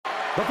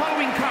The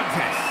following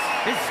contest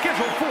is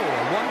scheduled for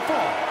one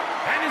fall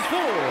and is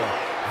for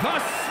the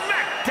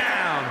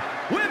Smackdown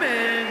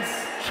Women's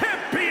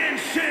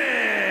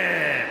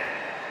Championship.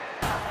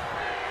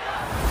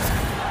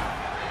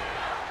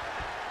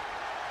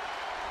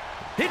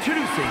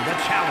 Introducing the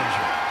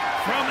challenger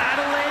from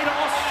Adelaide,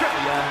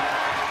 Australia,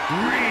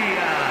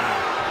 Rhea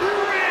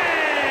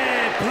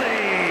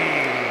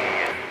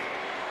Ripley.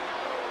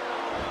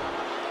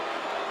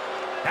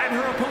 And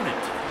her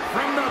opponent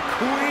from the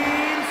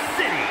Queen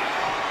City,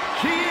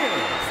 she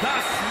is the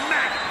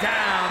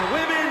Smackdown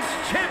Women's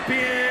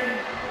Champion,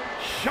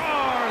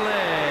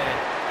 Charlotte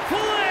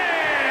Flair.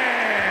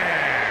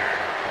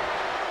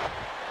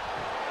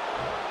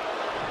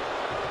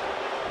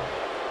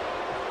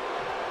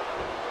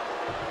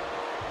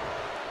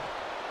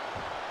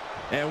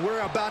 And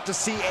we're about to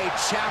see a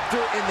chapter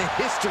in the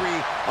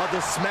history of the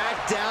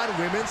Smackdown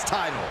Women's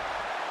title.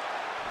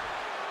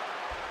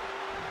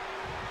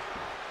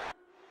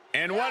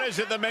 And what is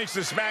it that makes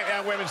the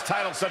Smackdown Women's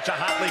title such a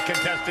hotly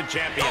contested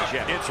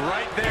championship? It's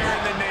right there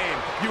in the name.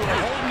 You are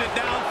holding it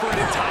down for an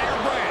entire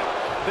brand.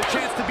 The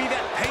chance to be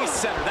that pace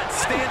setter, that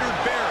standard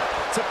bearer,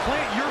 to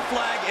plant your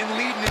flag and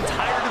lead an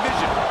entire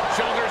division.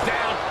 Shoulders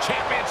down,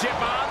 championship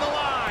on the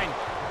line.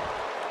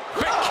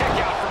 Quick kick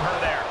out from her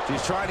there.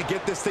 She's trying to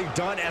get this thing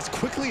done as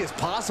quickly as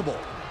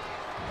possible.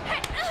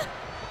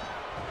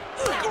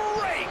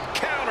 Great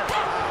counter.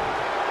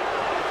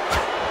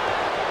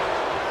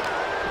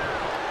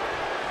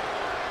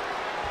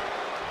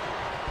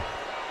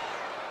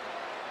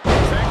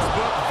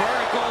 Textbook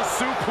vertical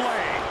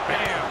suplex.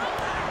 Bam.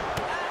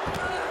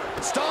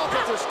 Stop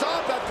after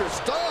stop after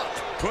stop.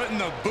 Putting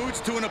the boots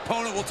to an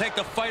opponent will take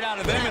the fight out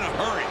of them in a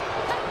hurry.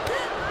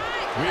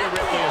 Rhea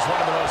Ripley is one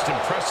of the most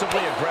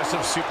impressively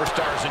aggressive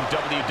superstars in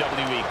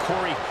WWE.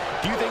 Corey,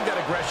 do you think that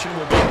aggression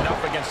will be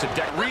enough against a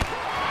deck? Lock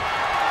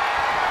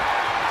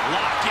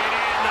it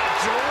in, the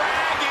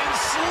Dragon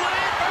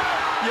Sleeper!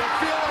 You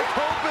feel like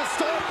hope is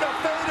starting to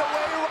fade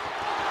away.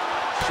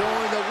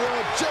 Showing the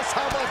world just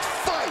how much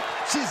fight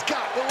she's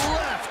got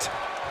left.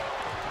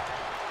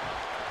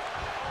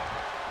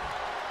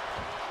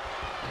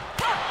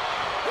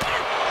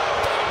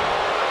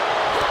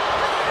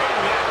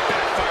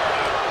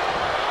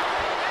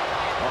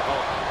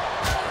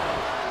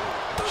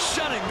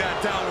 Shutting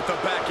that down with the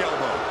back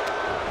elbow.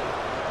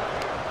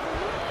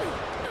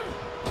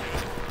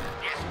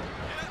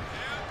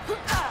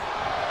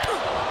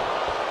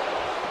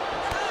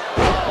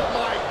 Oh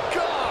my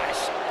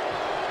gosh!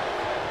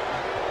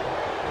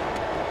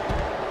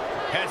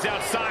 Heads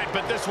outside,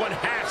 but this one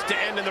has to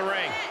end in the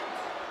ring.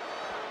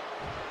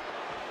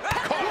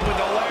 Caught with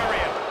the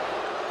lariat.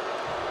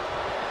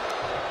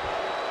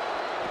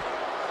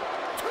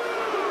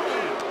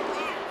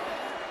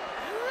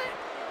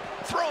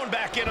 Thrown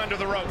back in under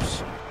the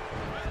ropes.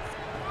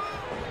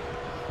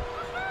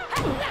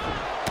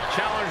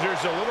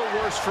 Challenger's a little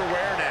worse for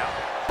wear now.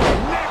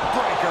 Neck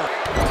breaker.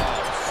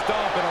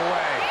 Stomping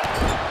away.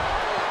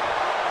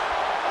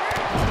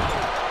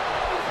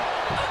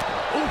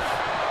 Oof.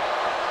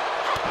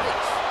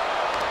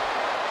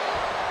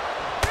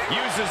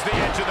 Uses the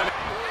edge of the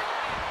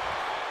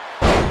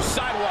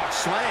sidewalk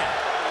slam.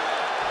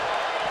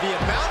 The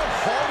amount of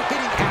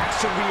hard-hitting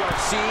action we are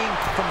seeing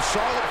from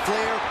Charlotte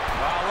Flair.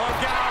 Oh, look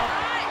out.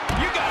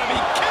 You gotta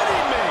be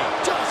kidding me.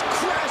 Just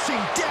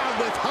crashing down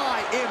with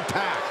high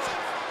impact.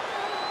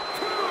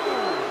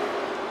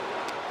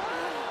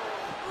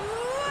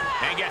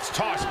 And gets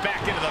tossed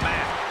back into the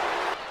mat.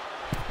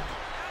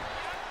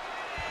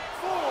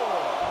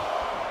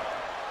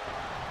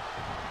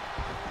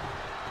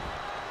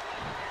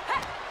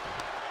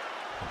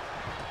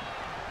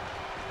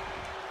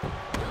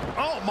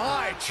 Oh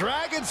my,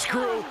 dragon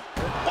screw.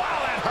 Wow,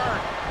 that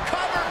hurt.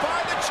 Covered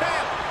by the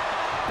champ.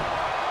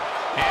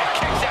 And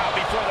kicks out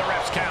before the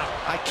ref's count.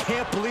 I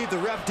can't believe the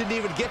ref didn't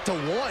even get to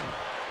one.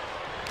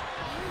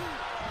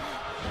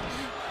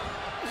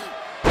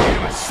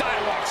 And a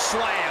sidewalk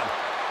slam.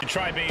 You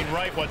try being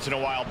right once in a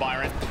while,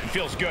 Byron. It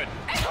feels good.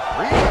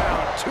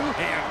 Rebound,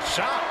 two-hand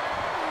shot.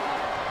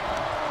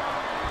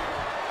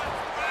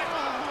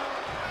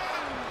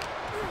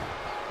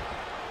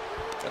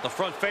 Got the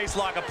front face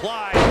lock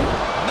applied.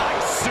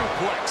 Nice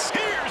suplex.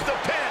 Here's the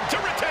pin to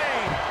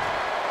retain.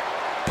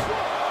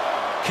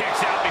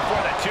 Kicks out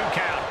before the 2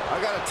 count. I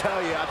gotta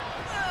tell you.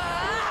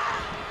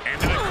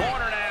 Into the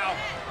corner now.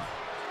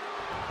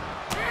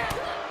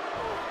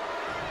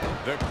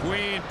 The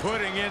Queen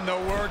putting in the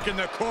work in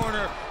the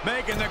corner,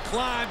 making the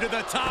climb to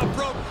the top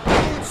rope.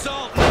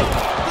 Moonsault. No.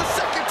 The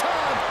second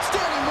time,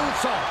 standing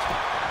moonsault.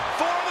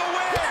 For the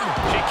win.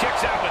 She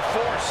kicks out with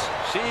force.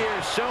 She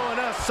is showing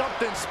us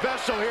something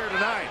special here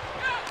tonight.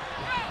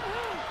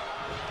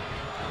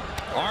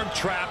 Arm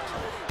trapped.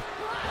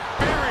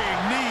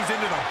 Burying knees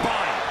into the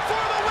body. For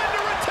the win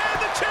to retain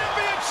the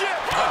championship.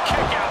 A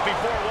kick out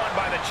before won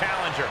by the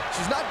challenger.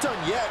 She's not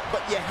done yet,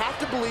 but you have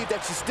to believe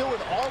that she's still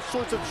in all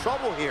sorts of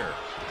trouble here.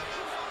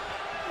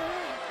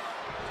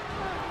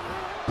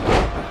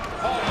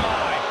 Oh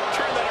my,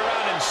 turn that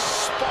around and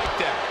spike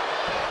that.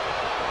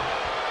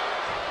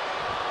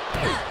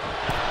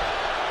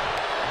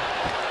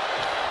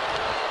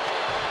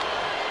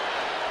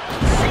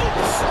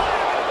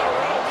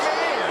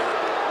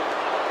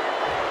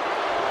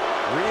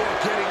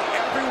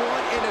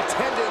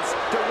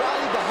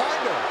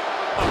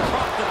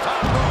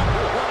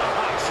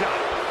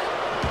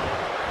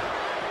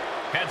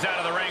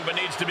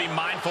 to be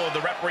mindful of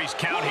the referee's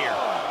count here.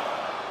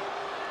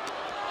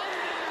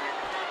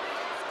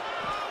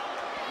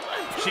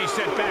 She's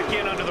sent back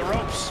in under the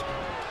ropes.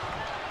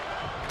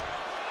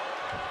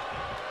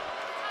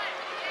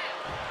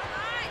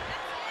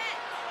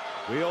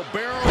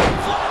 Wheelbarrow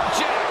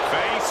flapjack.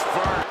 Face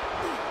first.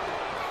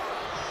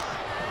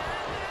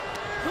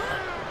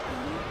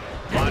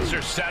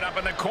 Monster set up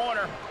in the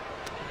corner.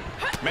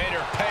 Made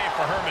her pay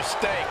for her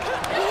mistake.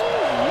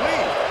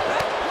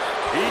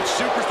 Each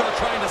superstar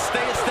trying to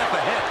stay a step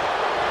ahead.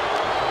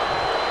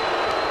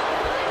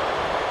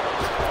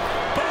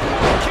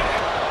 Boom kick.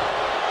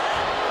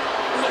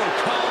 A little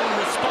call and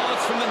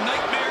response from the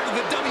nightmare to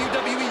the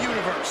WWE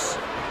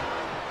Universe.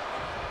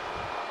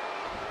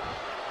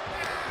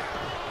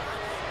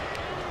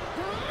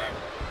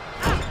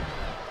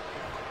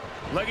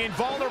 Looking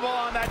vulnerable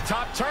on that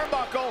top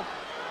turnbuckle.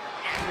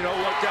 You know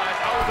what, guys?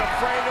 I was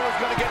afraid it was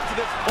going to get to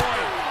this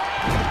point.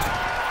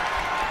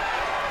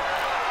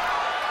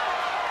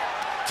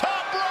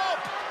 Top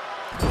rope!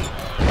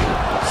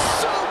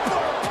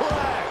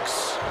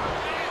 Superplex.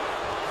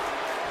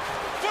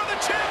 For the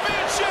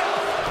championship!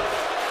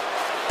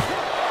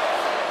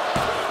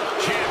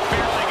 Champ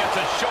barely gets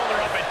a shoulder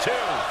up at 2.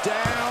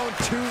 Down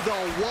to the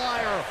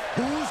wire.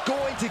 Who's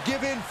going to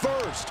give in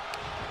first?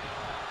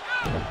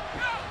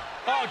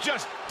 Oh,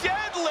 just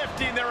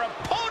deadlifting their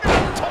opponent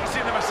and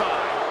tossing them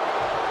aside.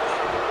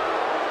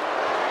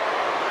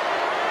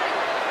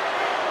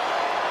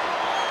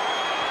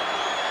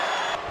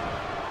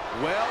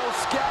 Well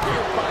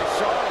scattered by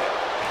Charlotte.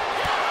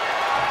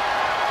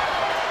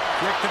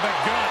 Kick to the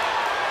gut.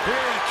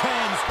 Here it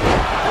comes.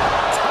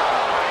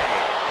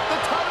 The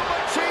title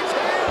might change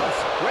hands.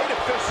 Great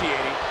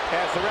officiating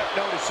as the ref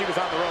noticed she was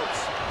on the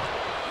ropes.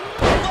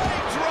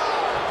 Leg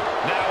drop.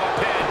 Now a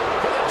pin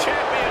for the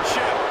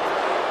championship.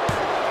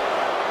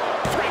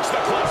 Breaks the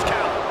close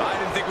count. I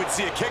didn't think we'd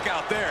see a kick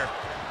out there.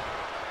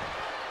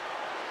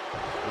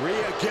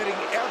 Rhea getting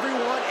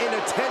everyone in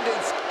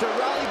attendance to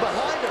rally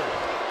behind her.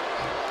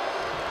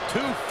 2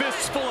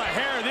 fists full of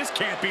hair. This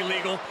can't be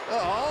legal.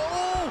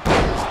 Oh!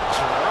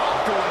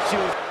 Dropped her when she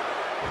was...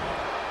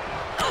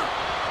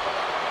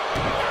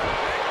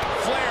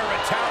 Flair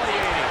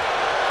retaliating.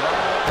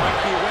 Might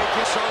be awake.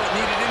 Charlotte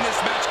needed in this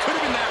match. Could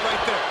have been that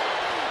right there.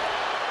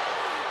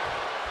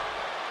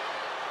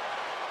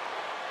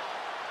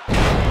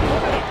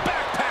 A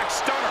backpack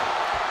stunner.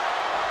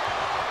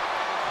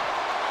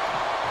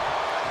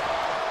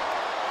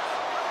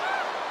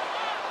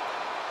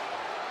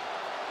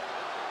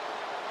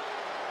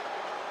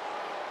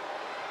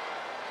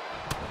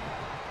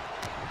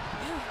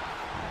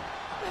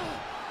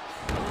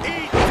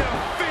 Eat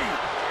defeat.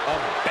 A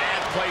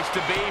bad place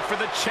to be for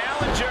the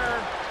challenger.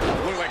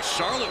 Looked like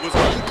Charlotte was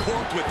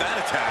uncorked with that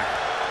attack.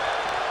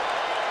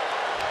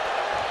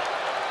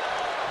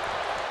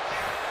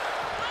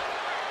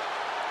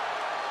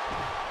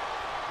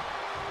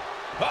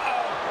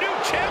 Uh-oh, new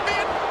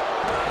champion.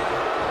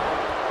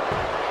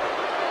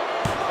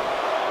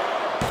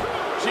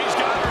 She's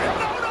got her.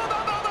 No.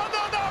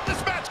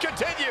 This match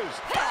continues.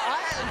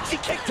 She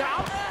kicked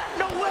out?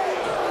 No way.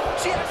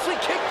 She actually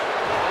kicked...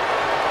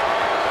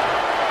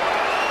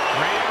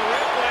 Rhea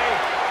Ripley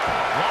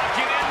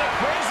locking in the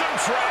prism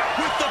trap.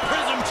 With the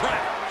prism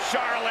trap.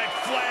 Charlotte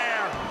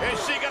Flair. Is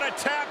she going to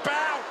tap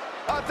out?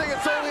 I think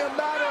it's only a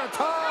matter of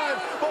time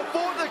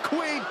before the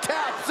Queen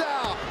taps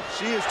out.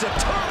 She is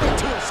determined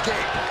to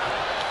escape.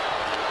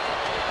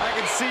 I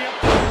can see up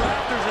to the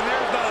rafters, and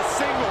there's not a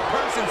single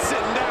person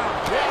sitting down.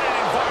 What an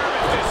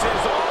environment this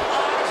is. All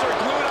eyes are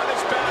glued on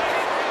this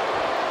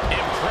battle.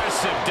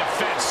 Impressive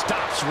defense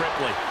stops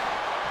Ripley.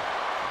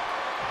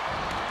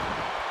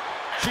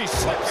 She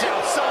slips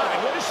outside.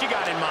 What has she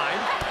got in mind?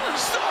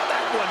 Saw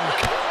that one.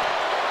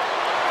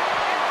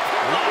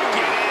 Lock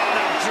it in.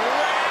 The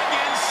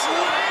Dragon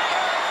Slam.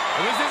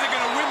 And this isn't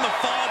going to win the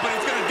fall, but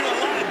it's going to do a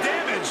lot of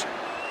damage.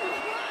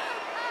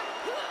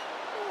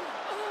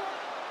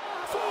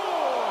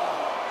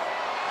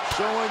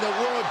 Showing the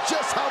world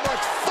just how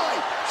much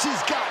fight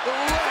she's got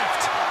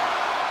left.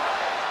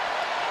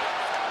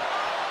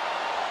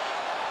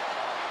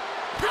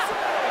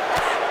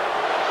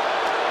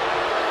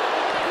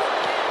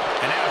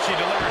 And now she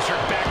delivers her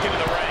back into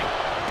the ring.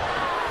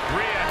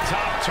 Rhea,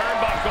 top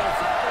turnbuckle.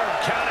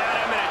 Count out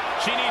imminent.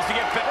 She needs to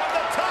get fit from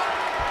the top.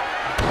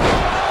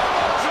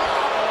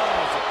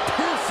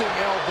 Piercing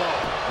elbow.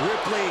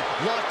 Ripley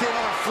locked in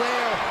on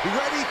Flair,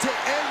 ready to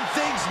end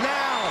things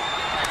now.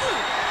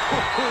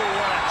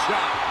 What a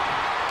shot.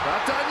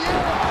 Not done yet.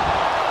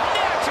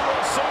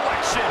 Natural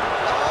selection.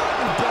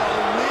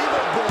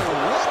 Unbelievable.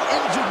 What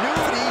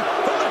ingenuity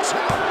from the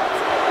challenge.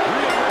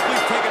 Rhea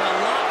Ripley's taking a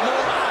lot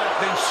more out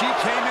than she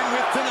came in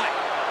with tonight.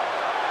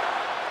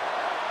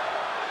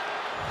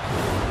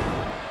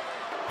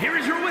 Here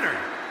is your winner,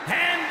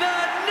 and the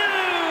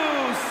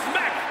new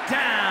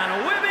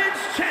Smackdown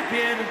Women's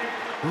Champion,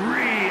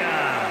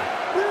 Rhea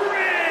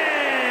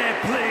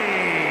Ripley.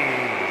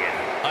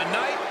 A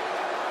night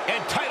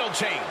and title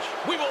change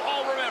we will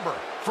all remember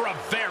for a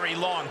very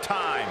long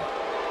time.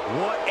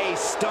 What a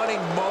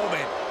stunning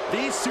moment.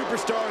 These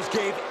superstars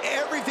gave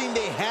everything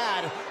they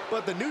had,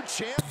 but the new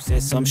champ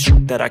Said some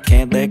shit that I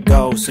can't let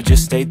go, so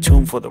just stay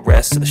tuned for the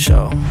rest of the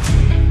show.